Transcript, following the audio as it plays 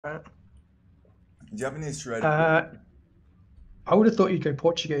Right. Japanese shred. I would have thought you'd go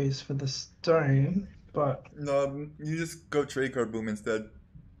Portuguese for the stone, but No, you just go trade card boom instead.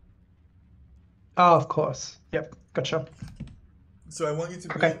 oh, of course. Yep, gotcha. So I want you to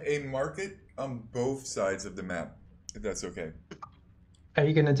build Okay, a market on both sides of the map, if that's okay. are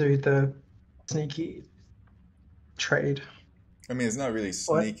you gonna do the sneaky trade? I mean, it's not really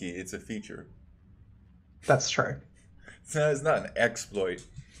What? sneaky, it's a feature. That's true. It's not an exploit.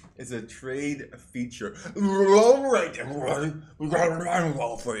 It's a trade feature. All right, everybody, we got a land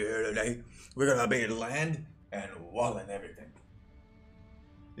wall for you here today. We're gonna be land and wall and everything.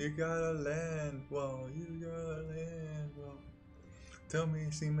 You got a land wall. You got a land wall. Tell me,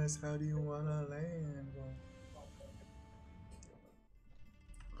 Seamus, how do you want a land wall?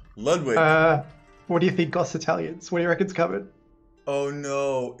 Ludwig. Uh, what do you think, Goths Italians? What do you reckon's coming? Oh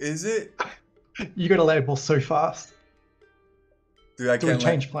no, is it? You got to land ball so fast. Dude, I Do we can't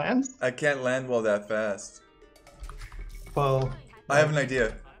land. change plans? I can't land wall that fast. Well, I have an like,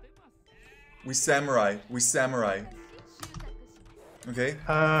 idea. We samurai. We samurai. Okay?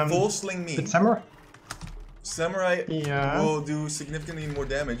 Full sling but me. samurai. Samurai Yeah, will do significantly more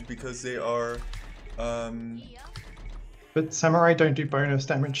damage because they are. Um, but samurai don't do bonus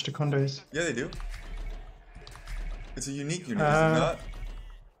damage to condos. yeah, they do. It's a unique unit, is it Uh, not?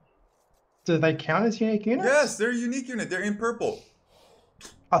 do they count as unique Yes, units? they're a unique unit. They're in purple.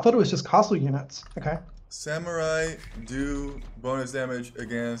 I thought it was just castle units. Okay. Samurai do bonus damage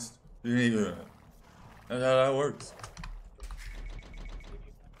against unique unit. That's how that works.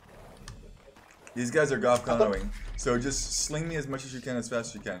 These guys are Goth I thought, Condoing, so just sling me as much as you can, as fast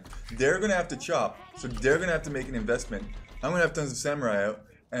as you can. They're gonna have to chop, so they're gonna have to make an investment. I'm gonna have tons of samurai out,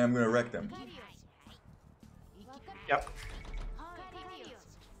 and I'm gonna wreck them. yep.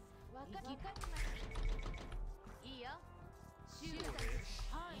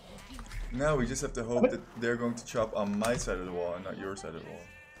 Now we just have to hope that they're going to chop on my side of the wall and not your side of the wall.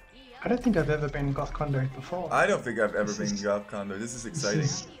 I don't think I've ever been Goth Condo before. I don't think I've ever This been is Goth Condo. This is this exciting.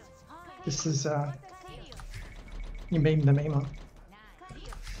 is this is you meme the memer.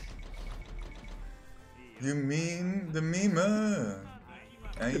 You mean the memer?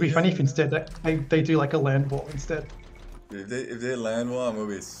 It'd be funny if instead they do like a land wall instead. If they land well, I'm gonna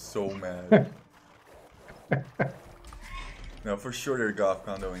be so mad. No, for sure they're Goth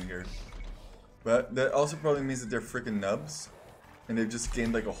Condoing here. But that also probably means that they're freaking nubs. And they've just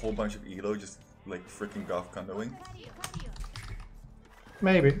gained like a whole bunch of elo just like freaking Goth Condoing.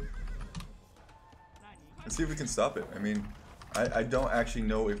 Maybe. Let's see if we can stop it. I mean, I don't actually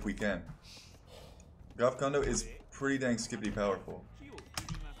know if we can. Goth Condo is pretty dang skippity powerful.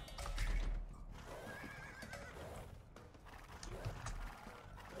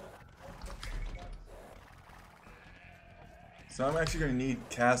 So I'm actually going to need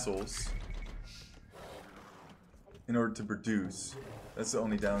castles in order to produce. That's the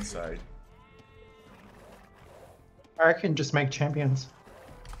only downside. I reckon just make champions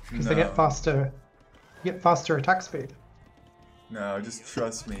because they No, get faster attack speed. no, just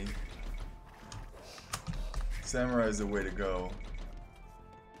trust me. Samurai is the way to go.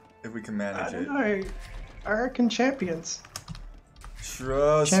 If we can I manage don't it. know. I reckon champions.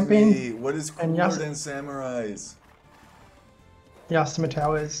 Trust Champion me. What is and cooler than samurais? Yasuma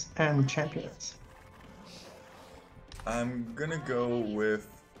Towers and champions. I'm gonna go with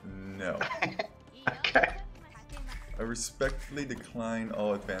no. Okay. I respectfully decline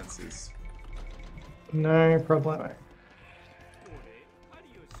all advances. No problemo.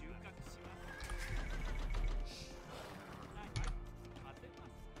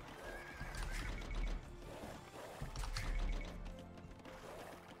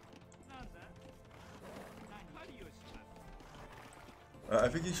 I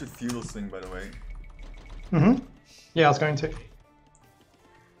think you should feudal sling, by the way. Yeah, I was going to.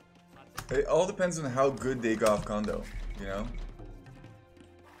 It all depends on how good they Goth Condo, you know?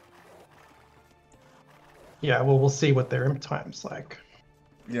 Yeah, well, we'll see what their imp time's like.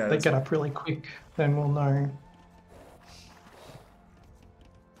 Yeah, They that's get up really quick, then we'll know.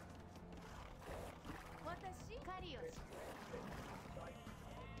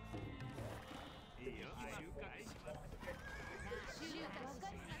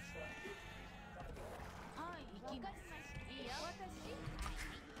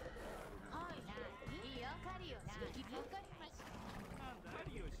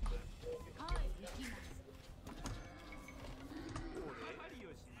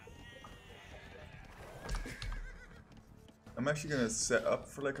 I'm actually gonna set up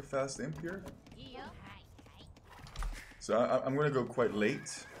for like a fast imp here. So I'm gonna go quite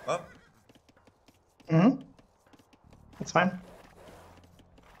late. Up. That's fine.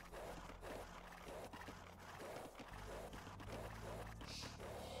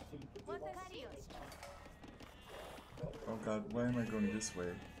 Oh god, why am I going this way?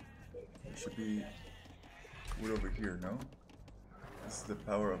 There should be wood over here, no? This is the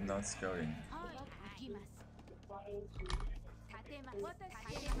power of not scouting.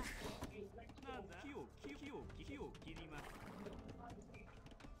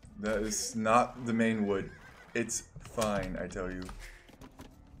 That is not the main wood. It's fine, I tell you.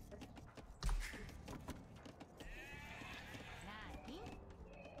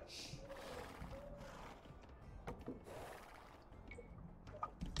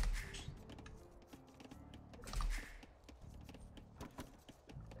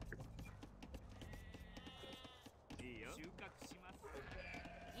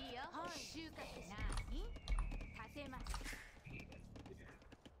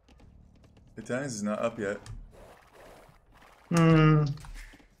 Italians is not up yet. Hmm.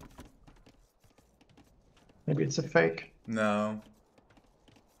 Maybe it's a fake. No.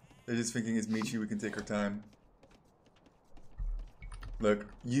 They're just thinking it's Michi, we can take our time. Look,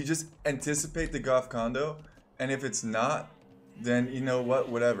 you just anticipate the Goth Condo, and if it's not, then you know what,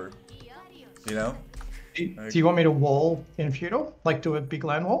 whatever. You know? Do you want me to wall in feudal? Like do a big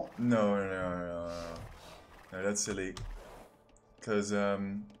land wall? No, that's silly. Because,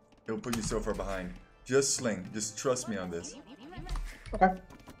 it'll put you so far behind. Just sling. Just trust me on this. Okay.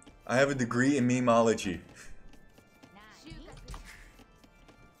 I have a degree in memology.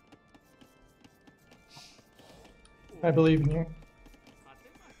 I believe in you.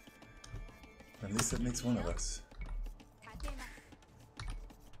 At least that makes one of us.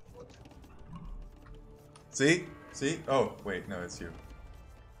 See? See? Oh, wait, no, it's you.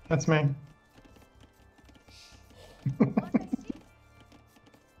 That's me.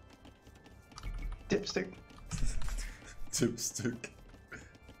 Dipstick. Dipstick.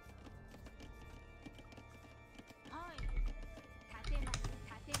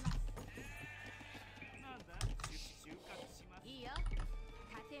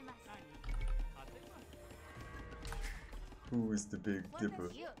 Who is the big dipper?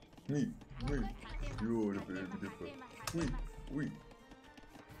 Me. You're the big dipper. We.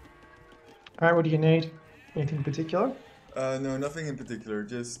 Alright, what do you need? Anything in particular? No, nothing in particular.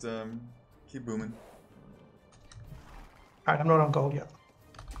 Just, keep booming. Alright, I'm not on gold yet.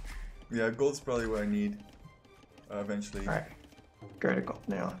 Yeah, gold's probably what I need. Eventually. Alright. Go to gold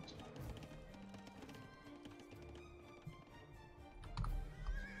now.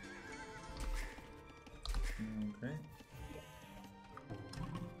 Okay.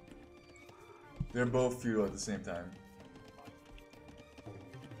 They're both feudal at the same time.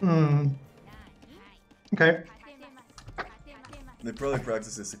 Hmm. Okay. They probably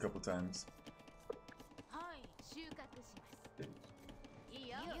practiced this a couple times.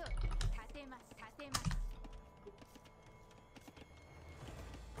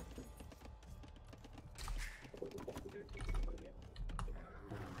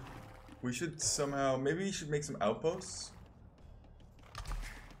 We should somehow, maybe we should make some outposts.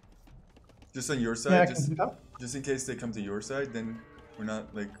 Just on your side, Yeah, I can do that. just in case they come to your side, then we're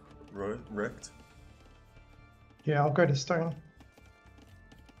not like wrecked. Yeah, I'll go to stone.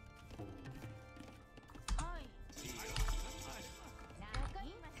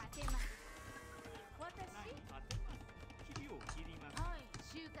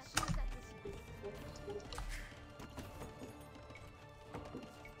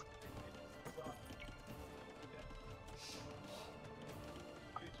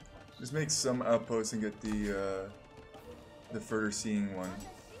 Just make some outposts and get the further seeing one.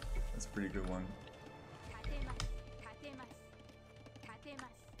 That's a pretty good one.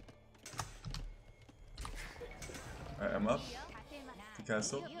 Alright, I'm up. The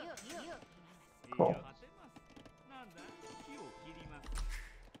castle. Cool.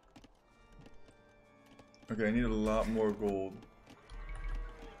 Okay, I need a lot more gold.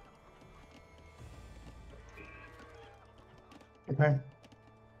 Okay.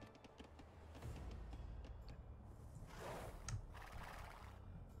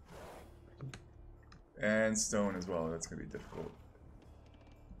 And stone as well, that's gonna be difficult.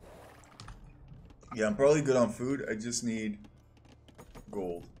 Yeah, I'm probably good on food, I just need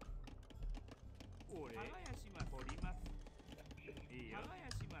gold.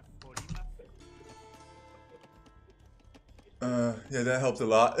 Yeah, that helped a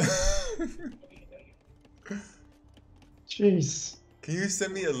lot. Jeez. Can you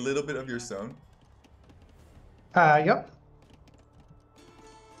send me a little bit of your stone? Yep.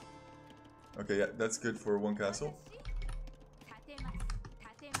 Okay, yeah, that's good for one castle.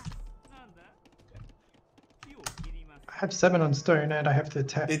 I have 7 on stone and I have to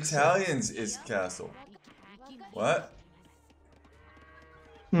attack. Italians is castle. What?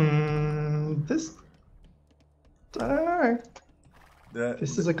 Hmm. This. I don't know. That,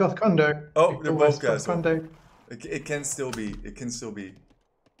 This is a Goth Condo. oh, they're Always both Goth castle. Condo. It can still be. It can still be.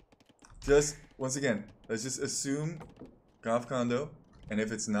 Just, once again, let's just assume Goth Condo. And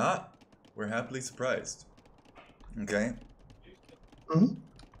if it's not, we're happily surprised. Okay? Hmm?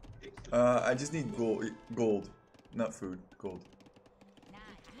 I just need gold. Not food. Gold.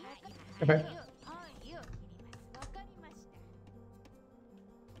 Okay.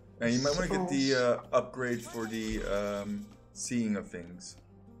 Now you might want to get the upgrade for the seeing of things.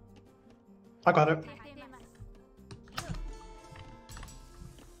 I got it.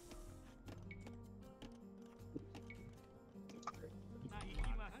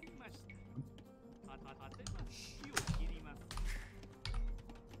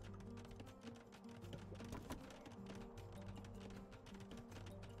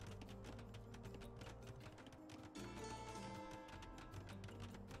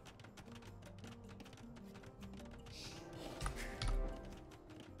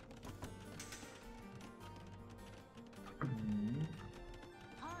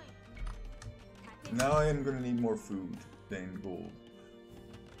 Now I am gonna need more food than gold.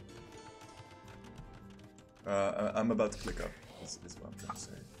 I'm about to click up, is what I'm trying to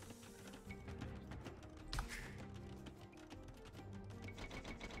say.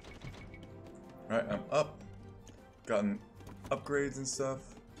 Alright, I'm up. Gotten upgrades and stuff.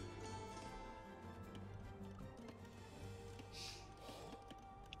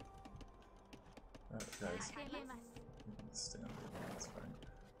 Alright, guys. Stay on there, that's fine.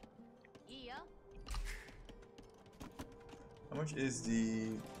 How much is the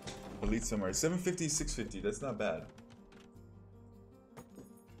elite samurai? 750, 650. That's not bad.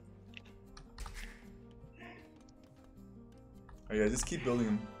 Oh yeah, just keep building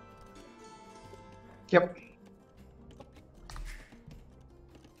them. Yep.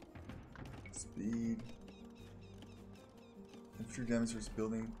 Speed. Infantry damage versus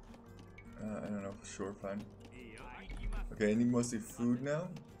building. I don't know. Sure, fine. Okay, I need mostly food now.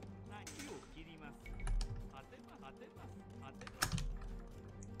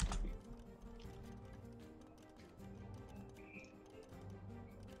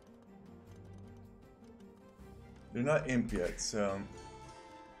 They're not imp yet, so...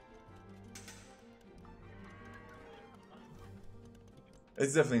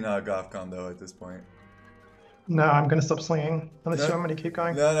 It's definitely not a Goth Condo at this point. No, I'm gonna stop slinging. Unless No. you want me to keep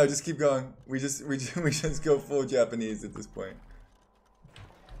going. No, just keep going. We just go full Japanese at this point.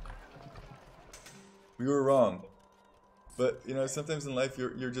 We were wrong. But, you know, sometimes in life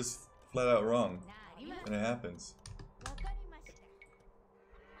you're just flat out wrong. And it happens.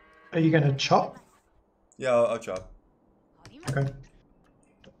 Are you gonna chop? Yeah, I'll chop. Okay.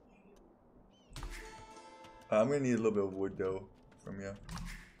 I'm gonna need a little bit of wood though from you.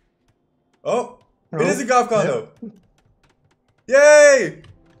 Oh! Oh, It is a Goth Condo! Yay!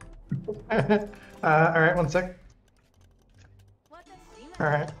 Alright, one sec.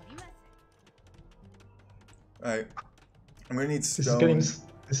 Alright. Alright. I'm gonna need This stone.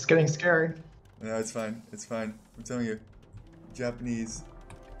 is getting scary. No, it's fine. It's fine. I'm telling you. Japanese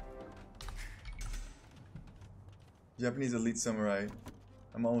elite samurai.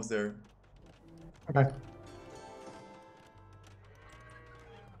 I'm almost there. Okay.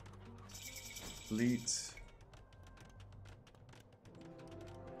 Elite.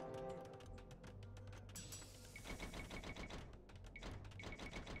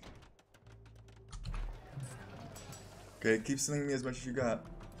 Okay, keep slinging me as much as you got.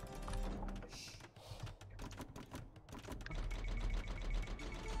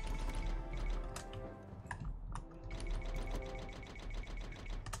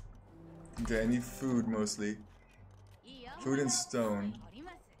 Okay, I need food mostly. Food and stone.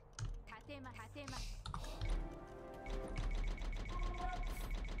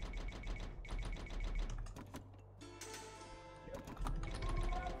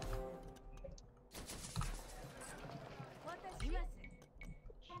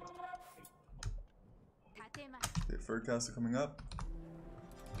 The fur castle coming up.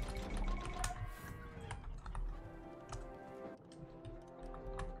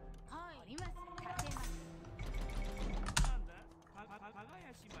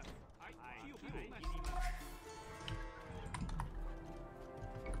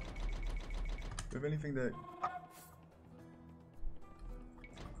 Do you have anything that...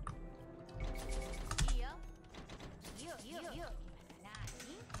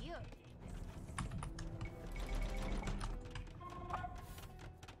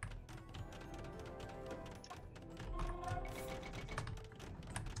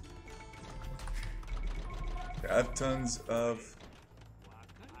 I have tons of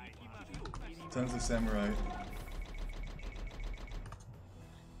samurai.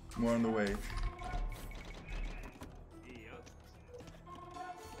 More on the way.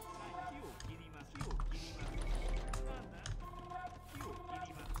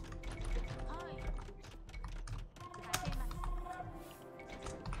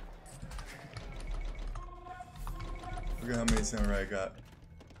 Look at how many samurai I got.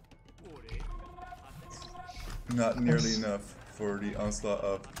 Not nearly enough for the onslaught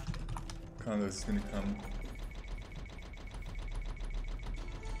of condos is gonna come.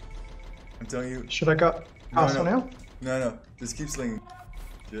 I'm telling you. Should I go castle now? No. Just keep slinging.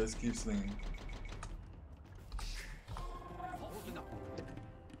 Just keep slinging.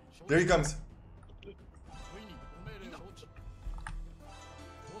 There he comes.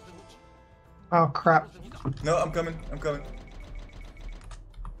 Oh crap. No, I'm coming. I'm coming.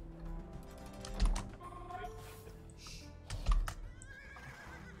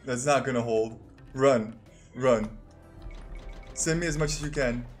 That's not gonna hold. Run. Run. Send me as much as you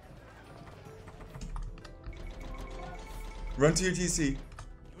can. Run to your TC.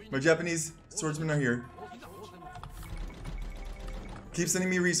 My Japanese swordsmen are here. Keep sending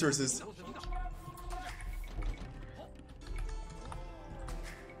me resources.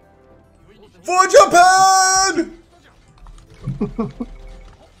 For Japan!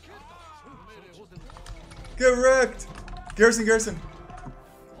 Get wrecked! Garrison!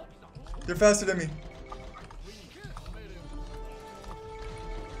 They're faster than me.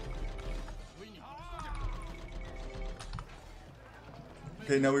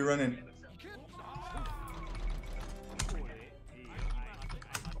 Okay, now we run in.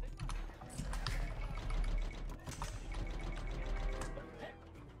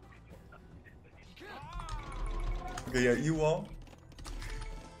 Okay, yeah, you all.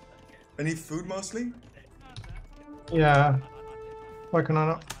 Any food mostly? Yeah. Working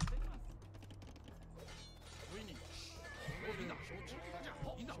on it.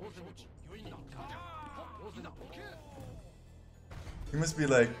 You must be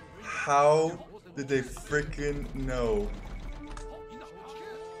like, how did they frickin' know?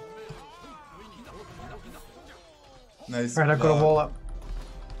 Nice. Right, I've got a wall up.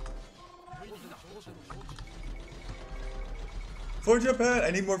 For Japan,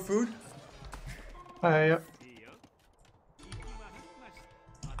 I need more food. Yeah.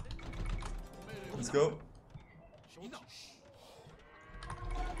 Let's go.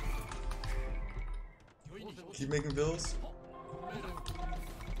 Keep making bills.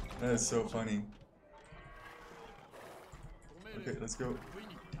 That is so funny. Okay, let's go.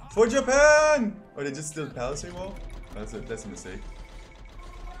 For Japan! Oh, they just did the palisade wall? Oh, that's a mistake.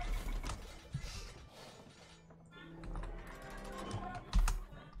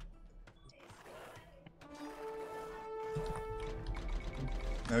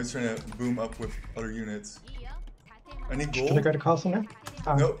 Now he's trying to boom up with other units. I need gold. Should I go to castle now?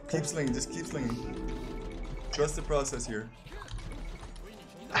 Oh. Nope, keep slinging, just keep slinging. Trust the process here.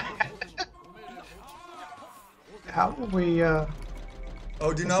 How will we, Oh,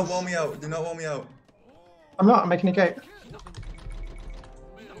 do not wall me out. Do not wall me out. I'm not, I'm making a gate.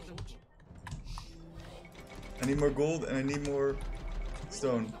 I need more gold and I need more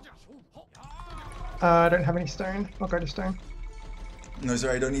stone. I don't have any stone. I'll go to stone. No,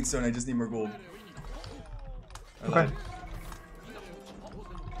 sorry, I don't need stone. I just need more gold. Okay.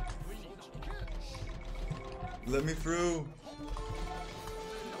 Let me through.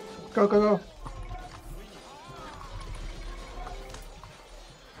 Go, go, go.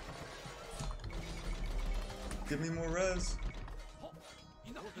 Give me more res.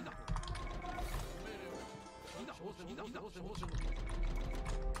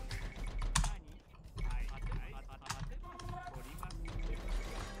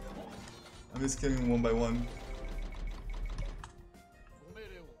 I'm just killing one by one.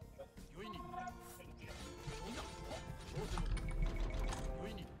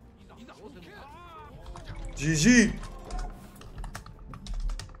 GG!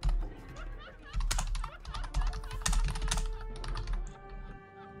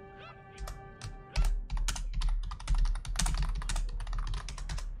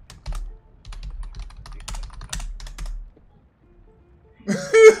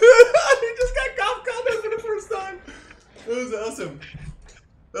 I just got Goth Condo for the first time! That was awesome.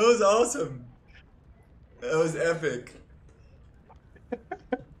 That was awesome. That was epic.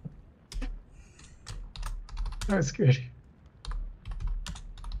 That was good.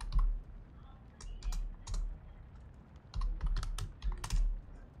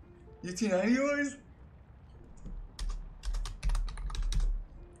 UT90 yours?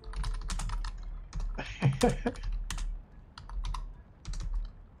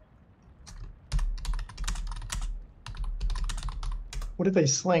 What did they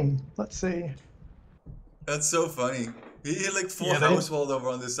sling? Let's see. That's so funny. He had like full Yeah, house walled over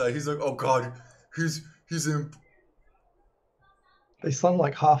on this side. He's like, oh god, he's in. they slung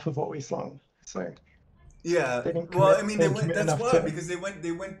like half of what we slung. So Yeah. they didn't Well, commit. I mean, They they didn't went. commit That's enough why to. because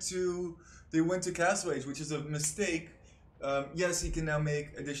they went to Castle Age, which is a mistake. Yes, he can now make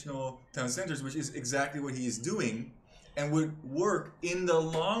additional town centers, which is exactly what he is doing, and would work in the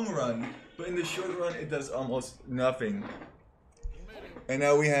long run. But in the short run, it does almost nothing. And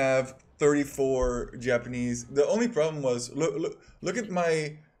now we have 34 Japanese. The only problem was look at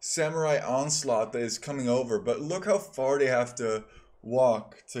my samurai onslaught that is coming over, but look how far they have to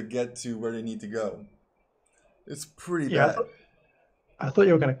walk to get to where they need to go. It's pretty Yeah, bad. I thought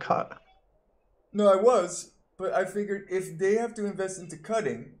you were gonna cut. No, I was, but I figured if they have to invest into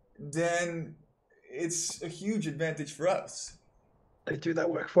cutting, then it's a huge advantage for us. They do that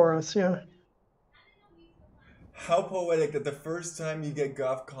work for us. Yeah. How poetic that the first time you get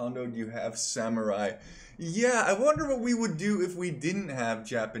Goth Condo, you have samurai. Yeah, I wonder what we would do if we didn't have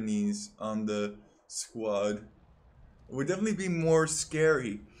Japanese on the squad. It would definitely be more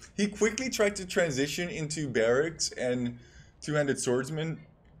scary. He quickly tried to transition into barracks and two-handed swordsman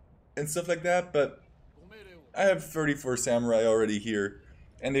and stuff like that, but I have 34 samurai already here,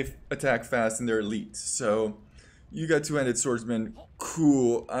 and they attack fast and they're elite. So you got two-handed swordsman,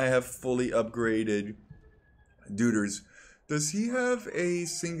 cool. I have fully upgraded Duders. Does he have a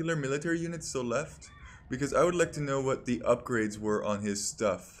singular military unit still left? Because I would like to know what the upgrades were on his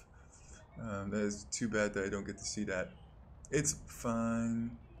stuff. That is too bad that I don't get to see that. It's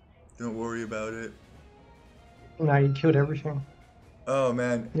fine. Don't worry about it. Now you killed everything. Oh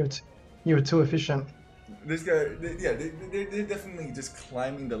man, You were too efficient. this guy, they're definitely just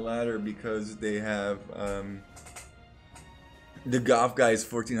climbing the ladder because they have the Goth guy is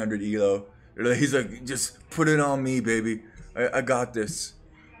 1400 elo. He's like, just put it on me, baby. I got this.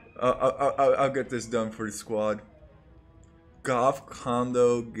 I'll get this done for the squad. Goth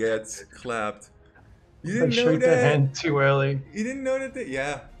Condo gets clapped. You They didn't know showed their that? hand too early. You didn't know that?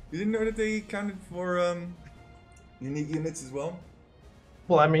 Yeah. You didn't know that they counted for unique units as well?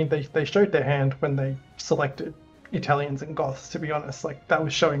 Well, I mean, they showed their hand when they selected Italians and Goths. To be honest, like that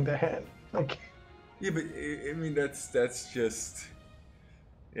was showing their hand. Like, Yeah, but I mean that's just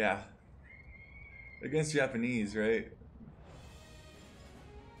yeah. Against Japanese, right?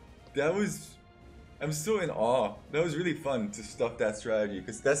 That was I'm still in awe. That was really fun to stuff that strategy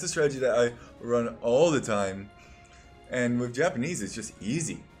because that's the strategy that I run all the time. And with Japanese, it's just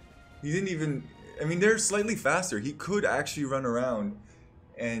easy. He didn't even. I mean, they're slightly faster. He could actually run around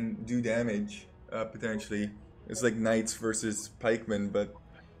and do damage potentially. It's like knights versus pikemen, but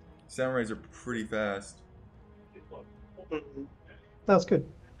samurais are pretty fast. that was good.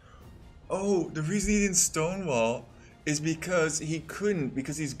 Oh, the reason he didn't stonewall is because he couldn't,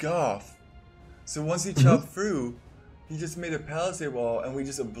 because he's Goth. So once he chopped through, he just made a palisade wall, and we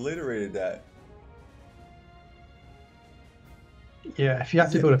just obliterated that. Yeah, if you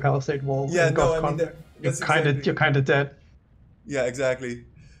have to build a palisade wall, Yeah, in no, Goth I mean, Condo, that's you're exactly- kind of dead. Yeah, exactly.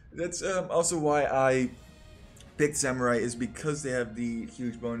 That's also why I picked Samurai, is because they have the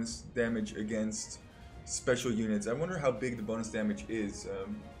huge bonus damage against special units. I wonder how big the bonus damage is.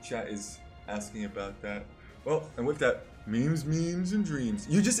 Chat is asking about that. Well, and with that, memes, and dreams.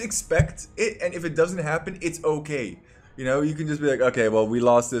 You just expect it, and if it doesn't happen, it's okay. You know, you can just be like, okay, well, we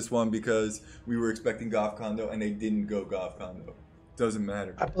lost this one because we were expecting Goth Condo, and they didn't go Goth Condo. Doesn't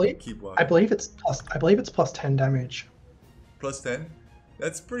matter. Keep walking. I believe it's plus 10 damage. Plus 10?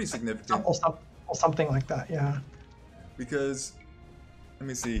 That's pretty significant. Or something like that, yeah. Because, let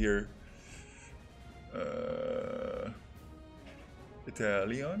me see here.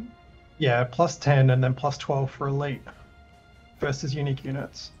 Italian? Yeah, plus 10 and then plus 12 for elite versus unique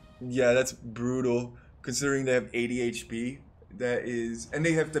units. Yeah, that's brutal. Considering they have 80 HP. That is, and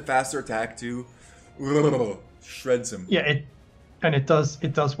they have the faster attack too. Shreds them. Yeah, it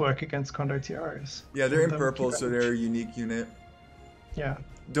does work against Condottieros. Yeah, they're in Them purple, keep so they're a unique unit. Yeah.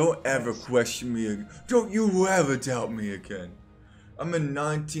 Don't ever question me again. Don't you ever doubt me again. I'm a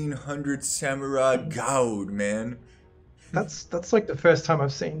 1900 samurai god, man. That's like the first time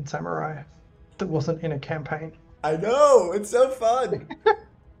I've seen Samurai that wasn't in a campaign. I know, it's so fun.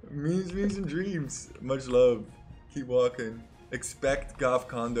 Memes, and dreams. Much love. Keep walking. Expect Goth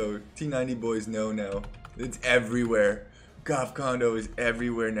Condo. T90 boys know now. It's everywhere. Goth Condo is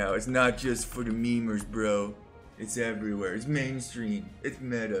everywhere now. It's not just for the memers, bro. It's everywhere. It's mainstream. It's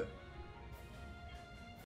meta.